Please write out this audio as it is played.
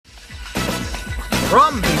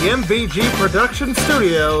From the MVG Production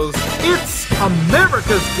Studios, it's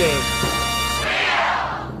America's Game.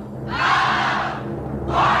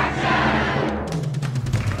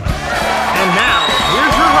 And now,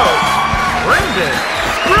 here's your host, Brendan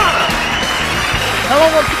Scruggs. Hello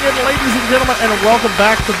once again, ladies and gentlemen, and welcome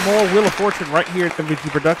back to more Wheel of Fortune right here at MVG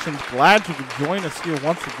Productions. Glad you could join us here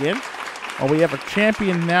once again. We have a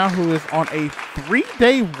champion now who is on a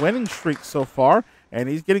 3-day winning streak so far, and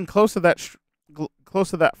he's getting close to that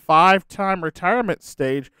five-time retirement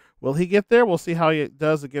stage. Will he get there? We'll see how he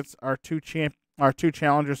does against our two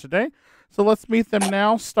challengers today. So let's meet them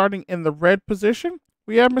now. Starting in the red position,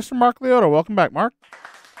 we have Mr. Mark Leota. Welcome back, Mark.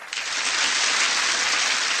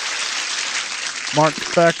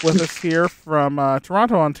 Mark's back with us here from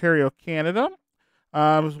Toronto, Ontario, Canada.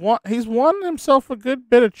 He's won himself a good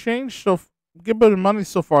bit of change, good bit of money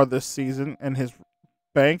so far this season in his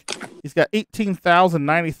bank. He's got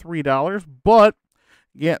 $18,093, but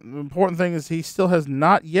again, the important thing is he still has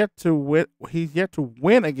not yet to win. He's yet to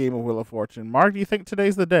win a game of Wheel of Fortune. Mark, do you think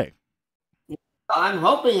today's the day? I'm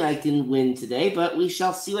hoping I can win today, but we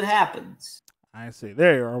shall see what happens. I see.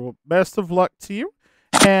 There you are. Well, best of luck to you,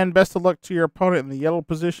 and best of luck to your opponent in the yellow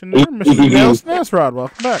position there, Mr. Nels Nasrod.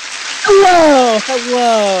 Welcome back.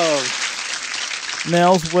 Hello.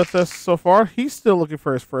 Nels with us so far. He's still looking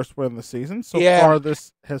for his first win of the season. So far,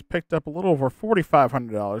 this has picked up a little over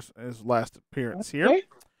 $4,500 in his last appearance here.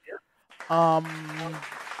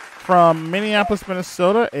 From Minneapolis,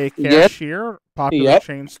 Minnesota, a cashier, popular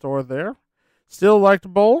chain store there. Still like to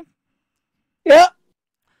bowl? Yeah.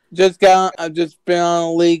 I've just been on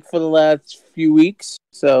a league for the last few weeks.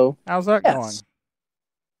 So how's that going?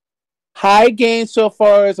 High gain so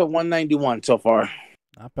far is a 191 so far.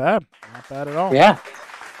 Not bad. Not bad at all. Yeah.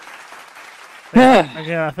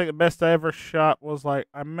 Again, I think the best I ever shot was like,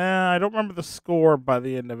 I don't remember the score by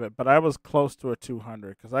the end of it, but I was close to a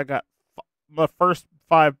 200 because I got the first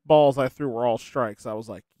 5 balls I threw were all strikes. I was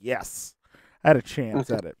like, yes, I had a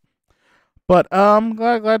chance at it. But I'm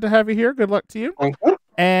glad to have you here. Good luck to you.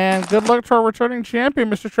 And good luck to our returning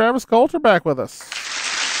champion, Mr. Travis Coulter, back with us.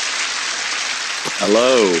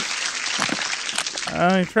 Hello.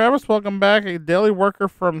 Travis, welcome back. A daily worker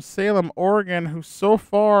from Salem, Oregon, who so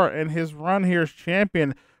far in his run here is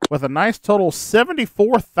champion with a nice total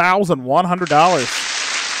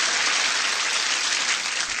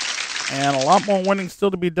 $74,100. And a lot more winning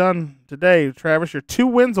still to be done today. Travis, you're 2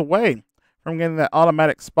 wins away from getting that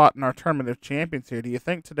automatic spot in our Tournament of Champions here. Do you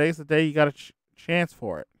think today's the day you got a chance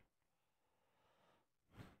for it?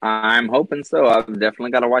 I'm hoping so. I've definitely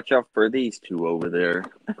got to watch out for these two over there.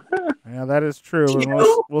 Yeah, that is true. And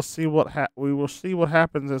we'll see what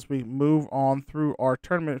happens as we move on through our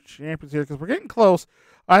Tournament of Champions here because we're getting close.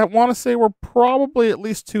 I want to say we're probably at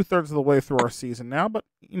least 2/3 of the way through our season now, but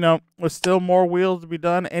with still more wheels to be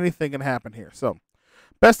done, anything can happen here. So,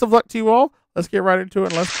 best of luck to you all. Let's get right into it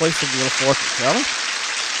and let's play some Wheel of Fortune, shall we?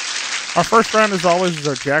 Our first round, as always, is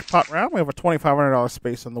our jackpot round. We have a $2,500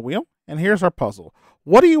 space on the wheel, and here's our puzzle.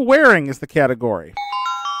 What are you wearing is the category.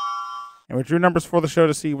 And we drew numbers for the show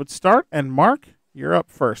to see who would start. And Mark, you're up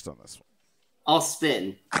first on this one. I'll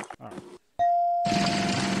spin. All right.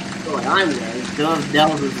 What I'm wearing,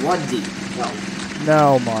 Delve is 1D.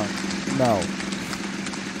 No, Mark. No.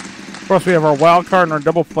 Of course, we have our wild card and our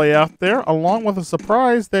double play out there, along with a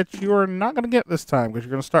surprise that you are not going to get this time because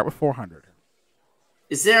you're going to start with 400.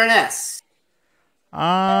 Is there an S? There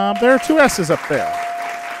are 2 S's up there.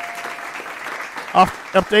 Up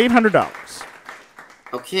to $800.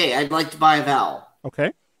 Okay, I'd like to buy a vowel.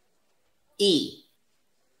 Okay. E.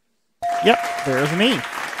 Yep, there's an E.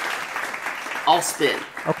 I'll spin.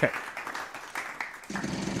 Okay.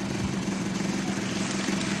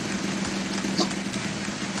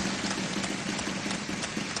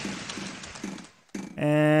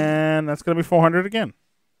 And that's going to be 400 again.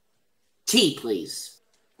 T, please.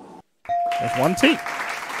 There's 1 T.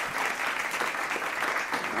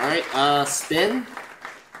 All right, spin.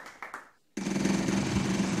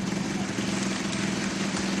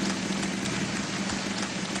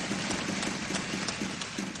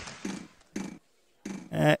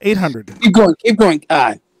 $800. Keep going.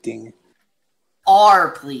 Ah, dang it. R,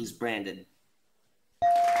 please, Brandon.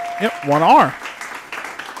 Yep, 1 R.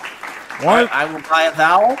 I will buy a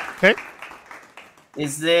vowel. Okay.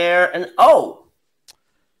 Is there an O?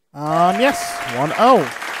 Yes, 1 O.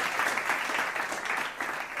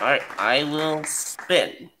 All right, I will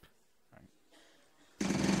spin.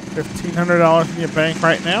 $1,500 in your bank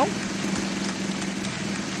right now.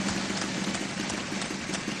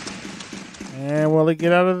 And will he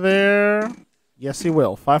get out of there? Yes, he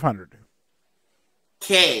will. 500.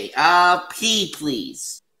 Okay, P,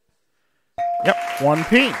 please. Yep,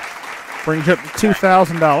 1P. Brings you up to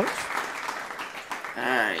 $2,000. All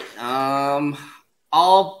right.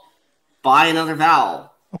 I'll buy another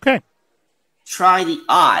vowel. Okay. Try the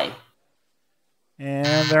I.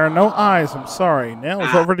 And there are no eyes. I'm sorry.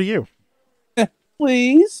 Nails, over to you.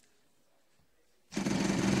 Please.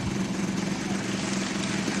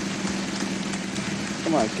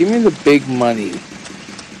 Come on, give me the big money.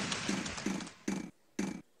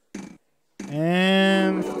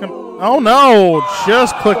 And oh no,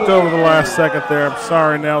 just clicked over the last second there. I'm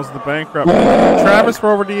sorry, Nails, the bankrupt. Travis,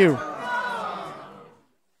 we're over to you.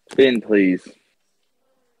 Spin, please.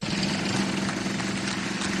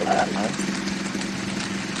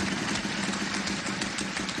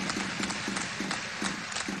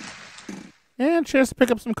 And chance to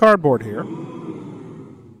pick up some cardboard here.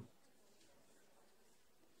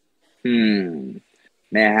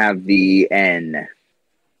 May I have the N?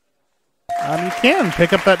 You can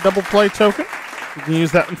pick up that double play token. You can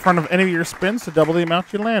use that in front of any of your spins to double the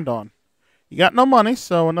amount you land on. You got no money,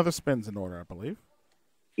 so another spin's in order, I believe.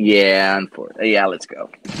 Yeah, unfortunately. Yeah, let's go.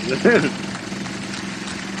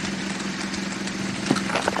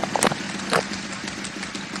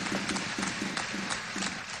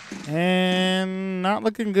 And not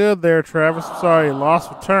looking good there, Travis. Sorry, lost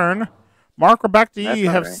return. Mark, we're back to you. That's You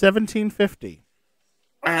have all right. $1,750.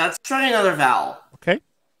 All right, let's try another vowel. Okay.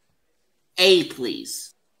 A,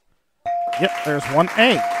 please. Yep, there's one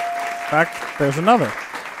A. In fact, there's another.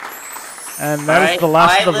 And that is All right, the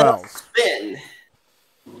last of the little vowels. Spin.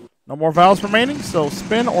 No more vowels remaining, so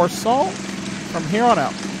spin or solve from here on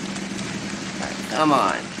out. All right, come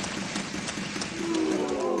on.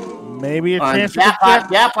 Maybe a Come on, chance you could jackpot,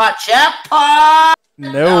 get. jackpot. No,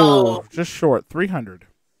 No. just short, 300.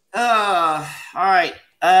 All right.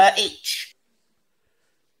 H.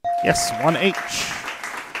 Yes, one H.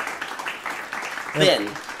 Spin.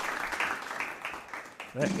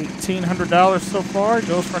 That $1,800 so far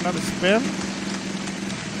goes for another spin.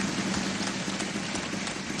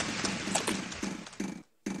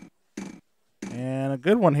 And a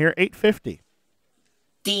good one here, $850.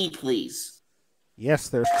 D, please. Yes,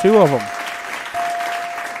 there's two of them.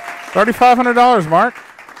 $3,500, Mark.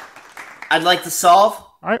 I'd like to solve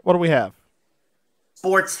All right, what do we have?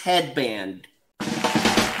 sports headband.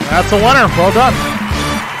 That's a winner. Well done.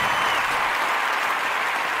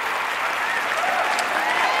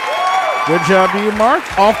 Good job to you, Mark.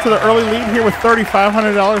 Off to the early lead here with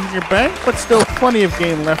 $3,500 in your bank, but still plenty of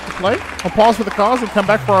game left to play. We'll pause for the cause and come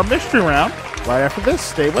back for our mystery round right after this.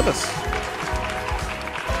 Stay with us.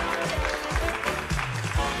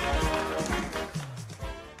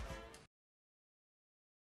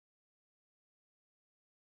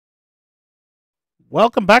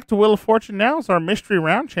 Welcome back to Wheel of Fortune. Now is our mystery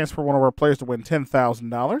round, chance for one of our players to win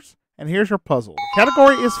 $10,000. And here's your puzzle. The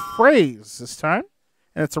category is phrase this time,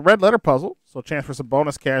 and it's a red letter puzzle, so chance for some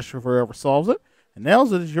bonus cash for whoever solves it. And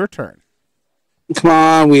Nels, it is your turn. Come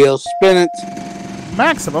on, wheel, spin it.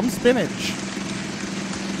 Maximum spinach.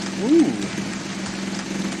 Ooh.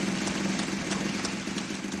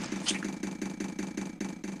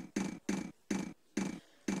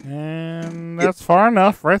 And that's far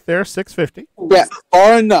enough right there, $650. Yeah,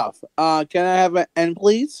 far enough. Can I have an N,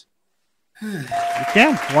 please? You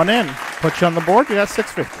can. One in. Put you on the board. You got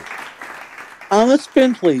 $650. Let's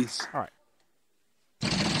spin, please. All right.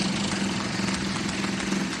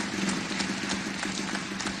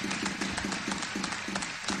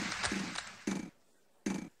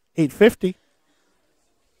 $850.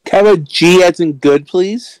 Can I have a G as in good,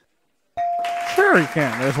 please? Sure you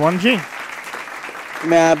can. There's one G.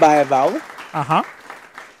 May I buy a vowel? Uh-huh.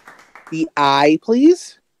 The I,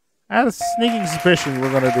 please? I had a sneaking suspicion you were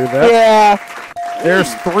going to do that. Yeah.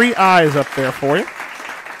 There's three I's up there for you.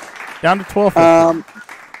 Down to $1,250.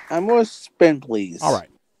 I'm going to spin, please. All right.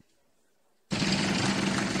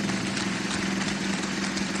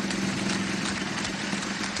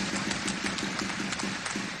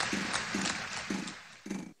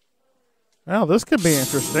 Well, this could be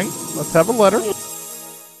interesting. Let's have a letter.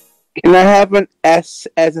 Can I have an S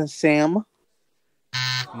as in Sam?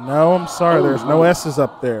 No, I'm sorry. There's no S's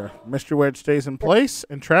up there. Mystery Wedge stays in place.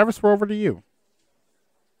 And Travis, we're over to you.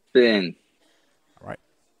 Spin. All right.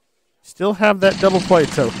 Still have that double play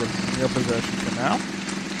token in your possession for now.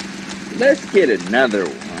 Let's get another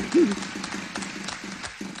one.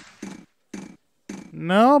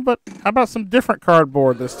 No, but how about some different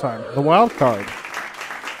cardboard this time? The wild card.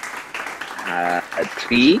 A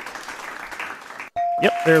T.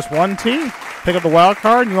 Yep, there's one T. Pick up the wild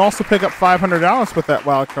card, and you also pick up $500 with that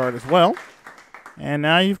wild card as well. And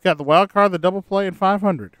now you've got the wild card, the double play, and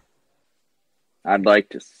 $500. I'd like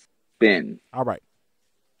to spin. All right.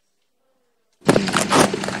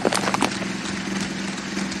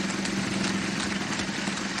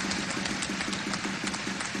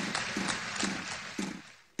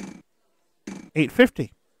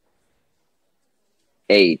 $8.50.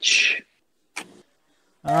 H.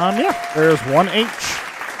 Yeah, there's one H.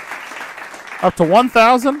 Up to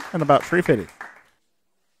 1,000 and about $3.50.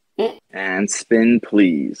 And spin,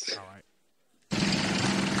 please. All right.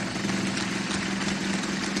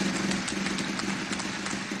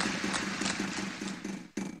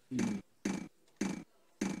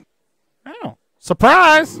 Oh,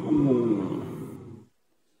 surprise!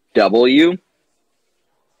 W.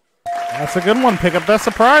 That's a good one. Pick up that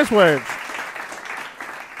surprise wedge.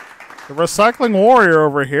 The Recycling Warrior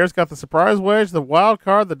over here has got the surprise wedge, the wild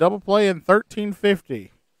card, the double play, and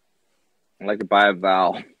 $13.50. I'd like to buy a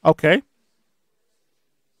vowel. Okay.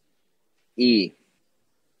 E.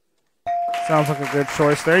 Sounds like a good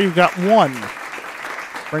choice there. You've got one.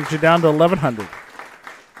 Brings you down to 1,100.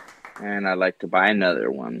 And I'd like to buy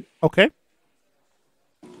another one. Okay.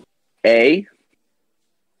 A.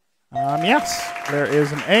 Yes, there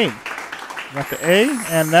is an A. You got the A,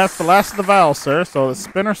 and that's the last of the vowels, sir. So the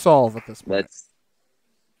spin or solve at this point. Let's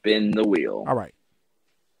spin the wheel. All right.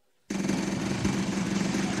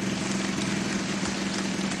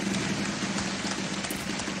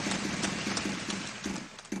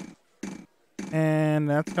 And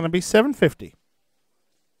that's going to be $7.50.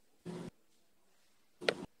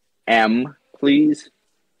 M, please.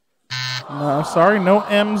 No, sorry, no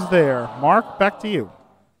M's there. Mark, back to you.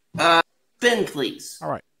 Spin, please. All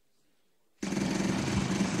right.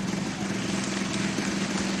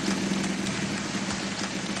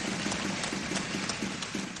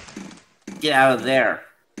 Get out of there.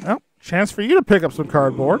 Well, chance for you to pick up some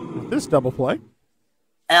cardboard with this double play.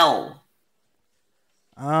 L.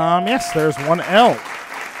 Yes, there's one L.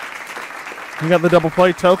 You got the double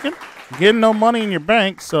play token. You're getting no money in your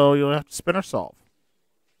bank, so you'll have to spin or solve.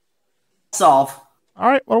 Solve. All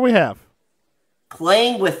right, what do we have?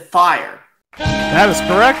 Playing with fire. That is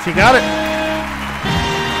correct. You got it.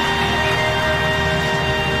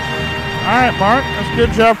 All right, Mark. That's a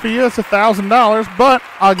good job for you. That's $1,000, but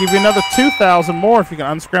I'll give you another $2,000 more if you can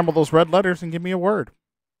unscramble those red letters and give me a word.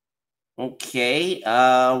 Okay.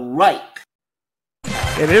 Right.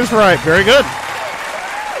 It is right. Very good.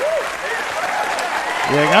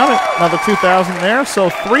 Yeah, got it. Another $2,000 there. So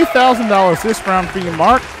 $3,000 this round for you,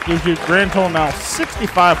 Mark. Gives you a grand total now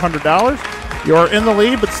 $6,500. You're in the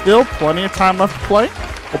lead, but still plenty of time left to play.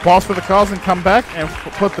 We'll pause for the calls and come back and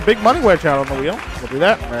put the big money wedge out on the wheel. We'll do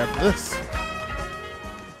that right after this.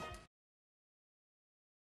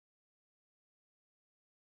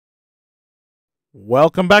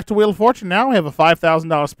 Welcome back to Wheel of Fortune. Now we have a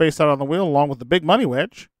 $5,000 space out on the wheel along with the big money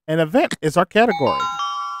wedge. An event is our category.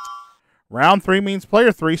 Round 3 means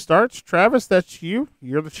player 3 starts. Travis, that's you.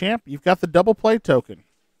 You're the champ. You've got the double play token.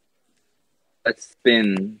 Let's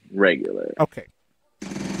spin regular. Okay.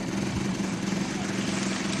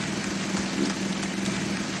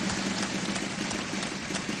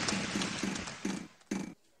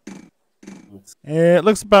 It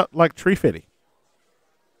looks about like Tree Fitty.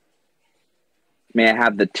 May I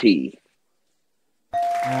have the T?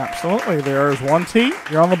 Absolutely. There is one T.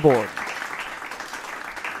 You're on the board.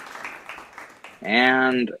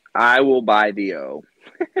 And I will buy the O.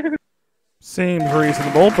 Seems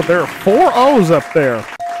reasonable, but there are 4 O's up there.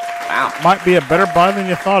 Wow. Might be a better buy than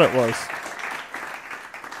you thought it was.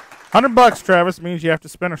 $100, Travis, means you have to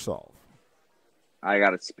spin or solve. I got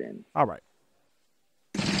to spin. All right.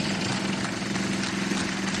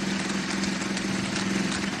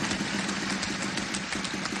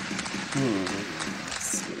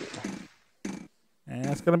 And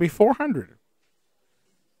it's going to be 400.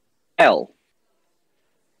 L.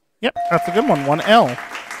 Yep, that's a good one. One L.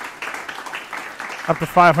 Up to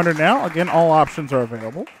 500 now. Again, all options are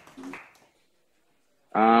available.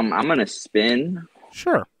 I'm going to spin.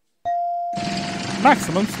 Sure.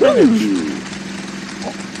 Maximum spinach.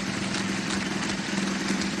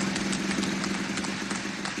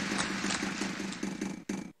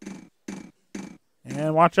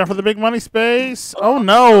 And watch out for the big money space. Oh,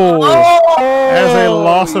 no. As a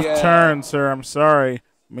loss of turn, sir. I'm sorry. It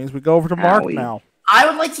means we go over to Mark now. I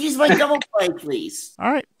would like to use my double play, please. All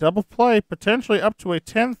right, double play. Potentially up to a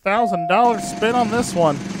 $10,000 spin on this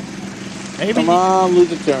one. Maybe. Come on, lose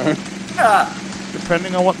a turn.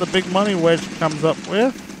 Depending on what the big money wedge comes up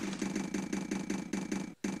with.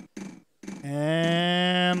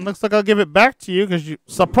 And looks like I'll give it back to you because you...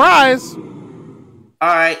 Surprise! All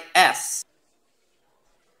right, S.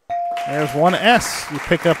 There's one S. You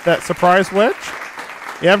pick up that surprise wedge.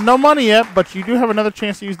 You have no money yet, but you do have another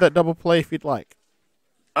chance to use that double play if you'd like.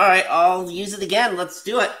 All right, I'll use it again. Let's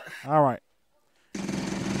do it. All right.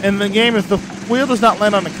 And the game is the wheel does not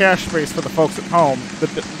land on the cash space for the folks at home.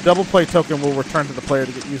 The double play token will return to the player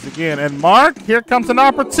to get used again. And Mark, here comes an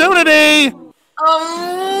opportunity.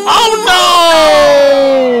 Oh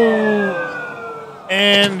no!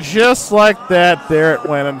 And just like that, there it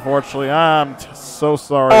went. Unfortunately, I'm so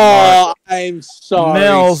sorry, Mark. I'm sorry.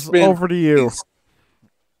 Nels, Spin, over to you.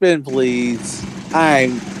 Spin, please.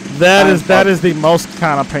 That is the most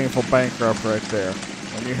kind of painful bankrupt right there.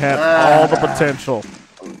 When you had all the potential.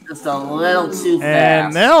 Just a little too fast.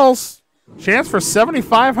 And Nels, chance for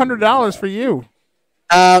 $7,500 for you.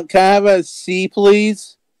 Can I have a C,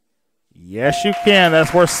 please? Yes, you can.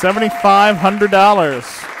 That's worth $7,500.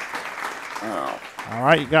 Oh. All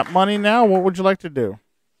right, you got money now. What would you like to do?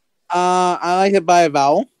 I like to buy a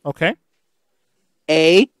vowel. Okay.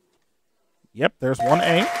 A. Yep, there's one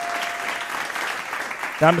A.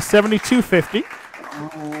 Down to $7,250.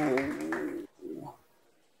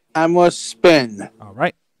 I'm going to spin. All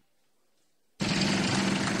right.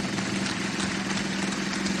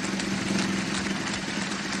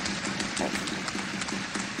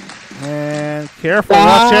 And careful,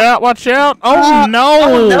 watch out, watch out. Oh,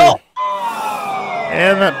 no. No.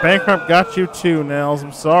 And that bankrupt got you too, Nels.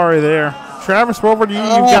 I'm sorry there. Travis, over to you. You've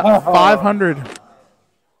got 500.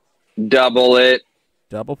 Double it.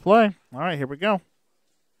 Double play. All right, here we go.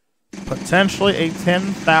 Potentially a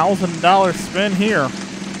 $10,000 spin here.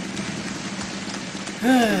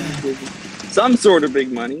 Some sort of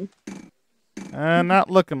big money. Not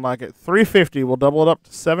looking like it. 350. We'll double it up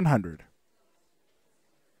to 700.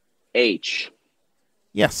 H.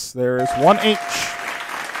 Yes, there is one H.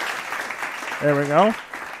 There we go.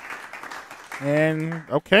 And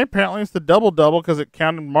okay, apparently it's the double because it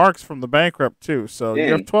counted marks from the bankrupt too. So you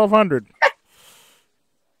have 1,200.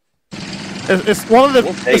 It's one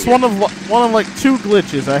of like two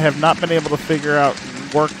glitches I have not been able to figure out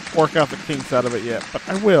and work out the kinks out of it yet, but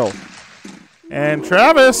I will. And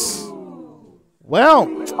Travis, well,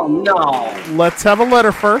 Oh, no. let's have a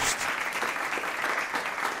letter first.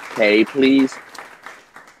 K, please.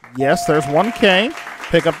 Yes, there's one K.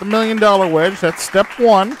 Pick up the $1 million wedge. That's step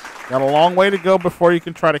one. Got a long way to go before you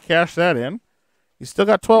can try to cash that in. You still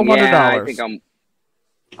got $1,200. Yeah, I think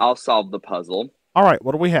I'll solve the puzzle. All right,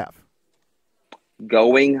 what do we have?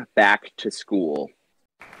 Going back to school.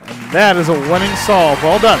 And that is a winning solve.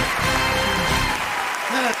 Well done.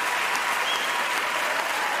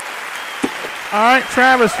 All right,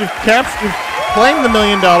 Travis, you've claimed the $1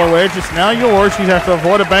 million wedge. It's now yours. You have to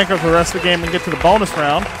avoid a bankrupt for the rest of the game and get to the bonus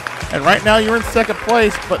round. And right now you're in second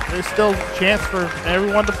place, but there's still a chance for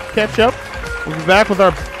everyone to catch up. We'll be back with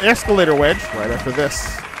our escalator wedge right after this.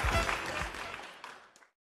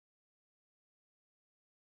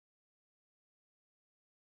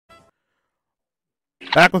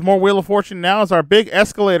 Back with more Wheel of Fortune now is our big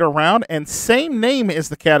escalator round, and same name is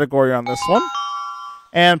the category on this one.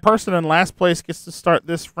 And person in last place gets to start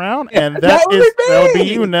this round, and that would be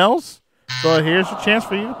you, Nels. So here's your chance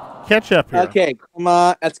for you to catch up here. Okay, come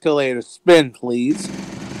on, escalator. Spin, please.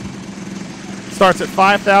 Starts at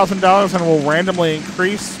 $5,000 and will randomly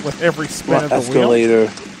increase with every spin of the escalator.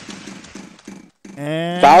 wheel.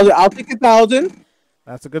 And 1,000. I'll take 1,000.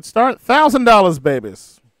 that's a good start. $1,000,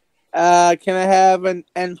 babies. Can I have an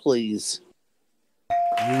N, please?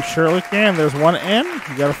 You surely can. There's one N.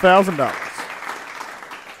 You got $1,000.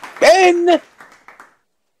 N!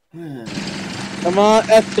 Come on,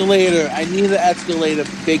 escalator. I need an escalator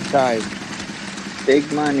big time. Big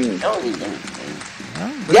money. Well,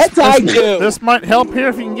 Yes, I do. This might help here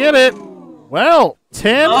if you can get it. Well,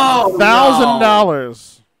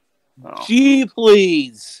 $10,000. G,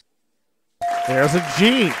 please. There's a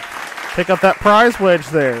G. Pick up that prize wedge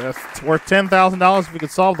there. That's worth $10,000 if you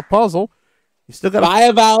could solve the puzzle. You still got Buy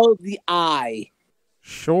about the I.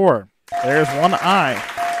 Sure. There's one I.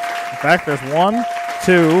 In fact, there's 1,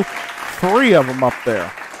 2, 3 of them up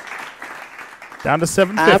there. Down to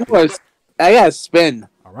 $750. I gotta spin.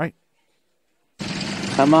 All right.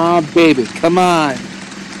 Come on, baby. Come on.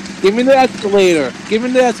 Give me the escalator. Give me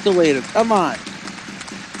the escalator. Come on.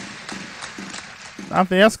 Not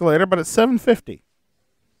the escalator, but it's $750.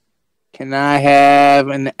 Can I have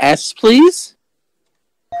an S, please?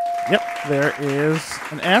 Yep, there is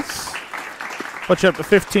an S. Put you up to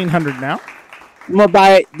 $1,500 now. I'm gonna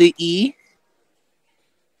buy the E.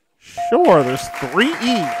 Sure, there's 3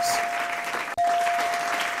 E's.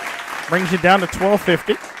 Brings you down to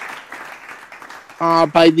 $1,250.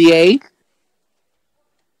 Buy the A.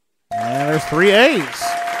 And there's 3 A's.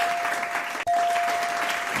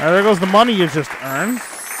 Now there goes the money you just earned.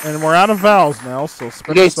 And we're out of vowels now, so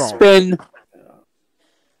spin Okay, the song. spin.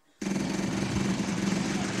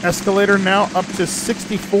 Escalator now up to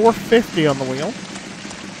 $64.50 on the wheel.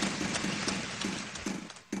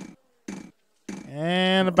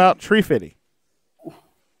 And about $3.50.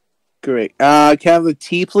 Great. Can I have the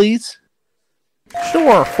T, please?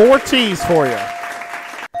 Sure, 4 T's for you.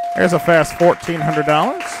 There's a fast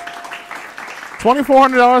 $1,400.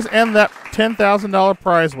 $2,400 and that $10,000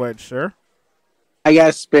 prize wedge, sir. I got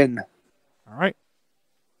to spin. All right.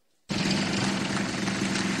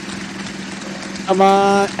 Come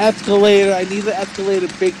on, escalator. I need the escalator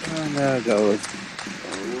big. Oh, there it goes.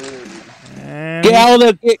 And Get out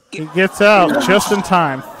of the... he gets out just in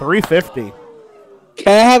time. $3.50.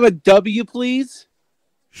 Can I have a W, please?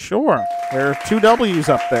 Sure. There are 2 W's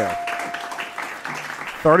up there.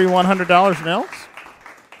 $3,100 Nels.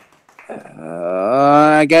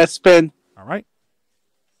 I got to spin. All right.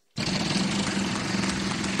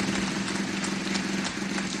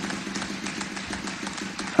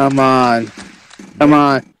 Come on. Come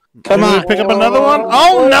on. Come Can we on. pick up another one?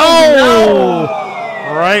 Oh, no!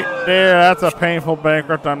 Right there. That's a painful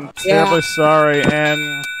bankrupt. I'm terribly sorry.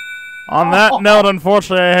 And on that note,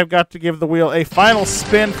 unfortunately, I have got to give the wheel a final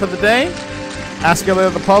spin for the day. Ask you later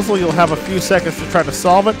the puzzle. You'll have a few seconds to try to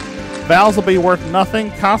solve it. Vowels will be worth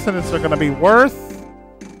nothing. Consonants are going to be worth,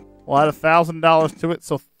 we'll add $1,000 to it,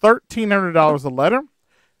 so $1,300 a letter.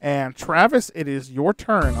 And Travis, it is your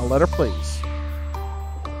turn. A letter, please.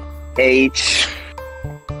 H.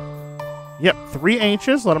 Yep, 3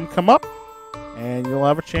 H's. Let them come up, and you'll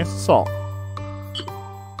have a chance to solve.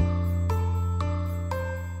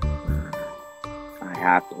 I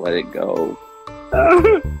have to let it go.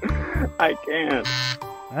 I can't.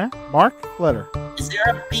 Mark, letter. Is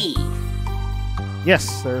there a B?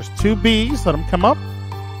 Yes, there's 2 B's. Let them come up,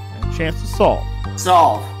 and a chance to solve.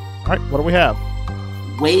 Solve. All right, what do we have?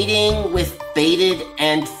 Waiting with bated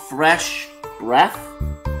and fresh breath.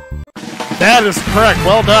 That is correct.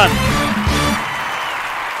 Well done.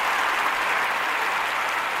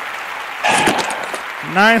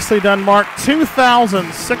 Nicely done, Mark.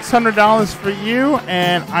 $2,600 for you,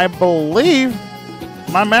 and I believe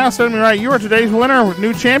my math said me right. You are today's winner,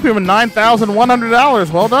 new champion with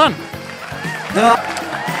 $9,100. Well done.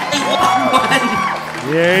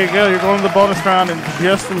 There you go. You're going to the bonus round in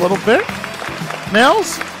just a little bit.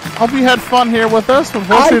 Nels, hope you had fun here with us.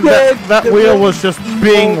 Unfortunately, that wheel was just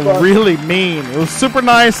being really mean. It was super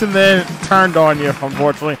nice, and then it turned on you,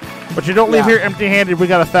 unfortunately. But you don't leave here empty-handed. We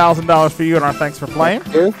got $1,000 for you, and our thanks for playing.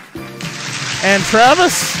 And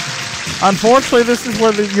Travis, unfortunately, this is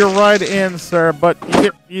where your ride ends, sir. But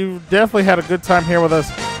you definitely had a good time here with us.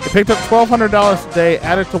 You picked up $1,200 today,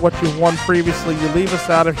 added to what you won previously. You leave us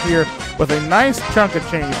out of here with a nice chunk of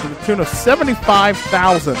change to the tune of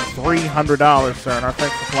 $75,300, sir. And our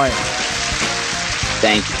thanks for playing.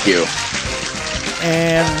 Thank you.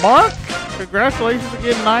 And Mark, congratulations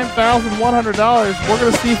again, $9,100. We're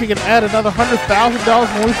going to see if we can add another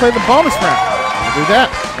 $100,000 when we play the bonus round. We'll do that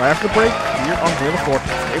right after the break here on Wheel of Fortune.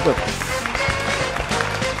 Stay with us.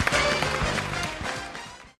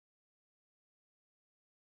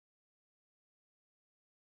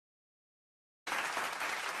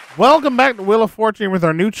 Welcome back to Wheel of Fortune with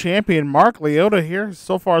our new champion, Mark Leota here.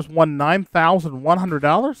 So far has won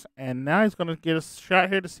 $9,100, and now he's going to get a shot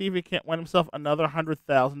here to see if he can't win himself another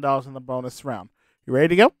 $100,000 in the bonus round. You ready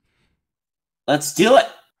to go? Let's do it.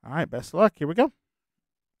 All right, best of luck. Here we go.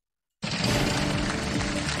 Of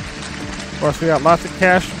course, we got lots of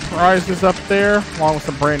cash prizes up there, along with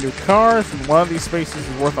some brand new cars, and one of these spaces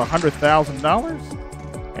is worth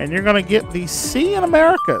 $100,000. And you're going to get the C in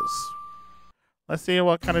Americas. Let's see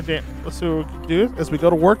what kind of let's see what we can do as we go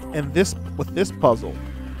to work with this puzzle.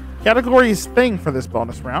 Category is thing for this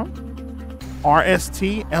bonus round.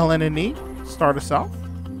 RST, LN, and E. Start us off.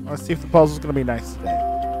 Let's see if the puzzle is going to be nice today.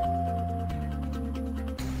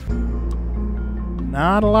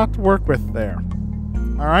 Not a lot to work with there.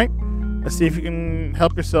 All right. Let's see if you can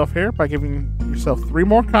help yourself here by giving yourself 3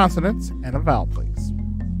 more consonants and a vowel, please.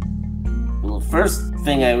 Well, the first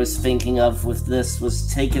thing I was thinking of with this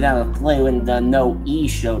was take it out of play when the no E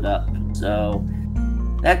showed up. So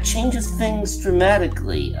that changes things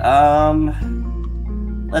dramatically.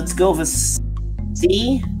 Let's go with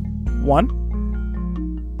C. 1.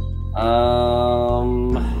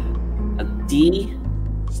 A D.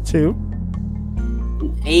 It's 2.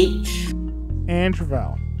 An H. And your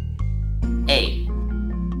vowel. A.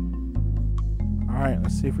 All right,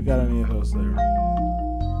 let's see if we got any of those there.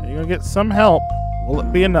 You're going to get some help. Will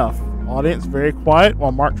it be enough? Audience, very quiet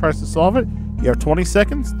while Mark tries to solve it. You have 20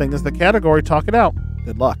 seconds. Thing is the category. Talk it out.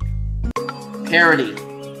 Good luck. Parody.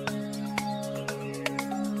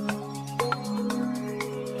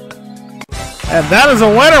 And that is a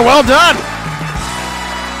winner. Well done.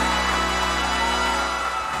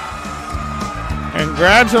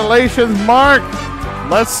 Congratulations, Mark.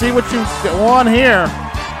 Let's see what you won here.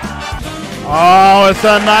 Oh, it's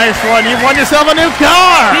a nice one. You won yourself a new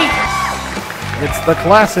car. It's the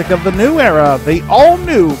classic of the new era, the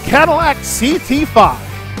all-new Cadillac CT5.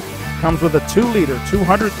 Comes with a 2-liter,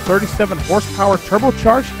 237-horsepower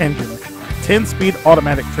turbocharged engine, 10-speed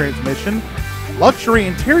automatic transmission, luxury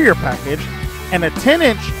interior package, and a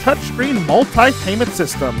 10-inch touchscreen multi-payment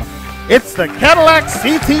system. It's the Cadillac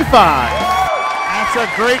CT5. That's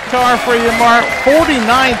a great car for you, Mark.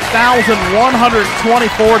 $49,124,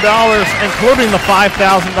 including the $5,000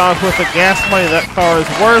 worth of gas money that car is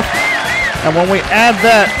worth. And when we add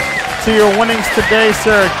that to your winnings today,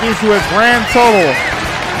 sir, it gives you a grand total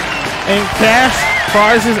in cash,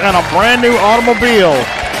 prizes, and a brand new automobile.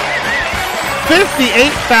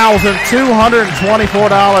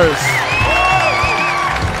 $58,224.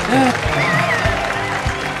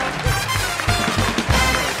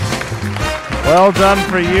 Well done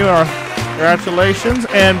for you. Congratulations.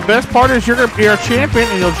 And best part is you're going to be our champion,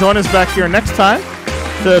 and you'll join us back here next time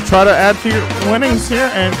to try to add to your winnings here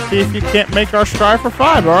and see if you can't make our strive for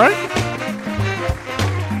 5, all right?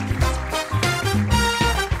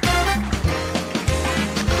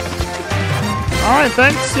 All right,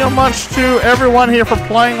 thanks so much to everyone here for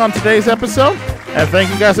playing on today's episode. And thank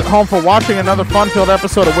you guys at home for watching another fun-filled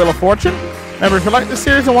episode of Wheel of Fortune. Remember, if you like this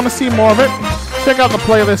series and want to see more of it, check out the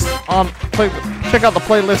playlist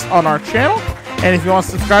on our channel. And if you want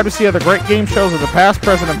to subscribe to see other great game shows of the past,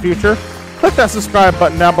 present, and future, click that subscribe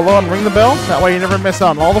button down below and ring the bell. That way you never miss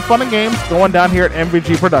out on all the fun and games going down here at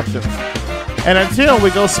MVG Productions. And until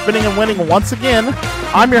we go spinning and winning once again,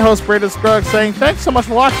 I'm your host, Braden Scruggs, saying thanks so much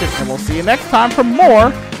for watching, and we'll see you next time for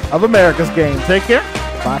more of America's Game. Take care.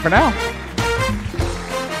 Bye for now.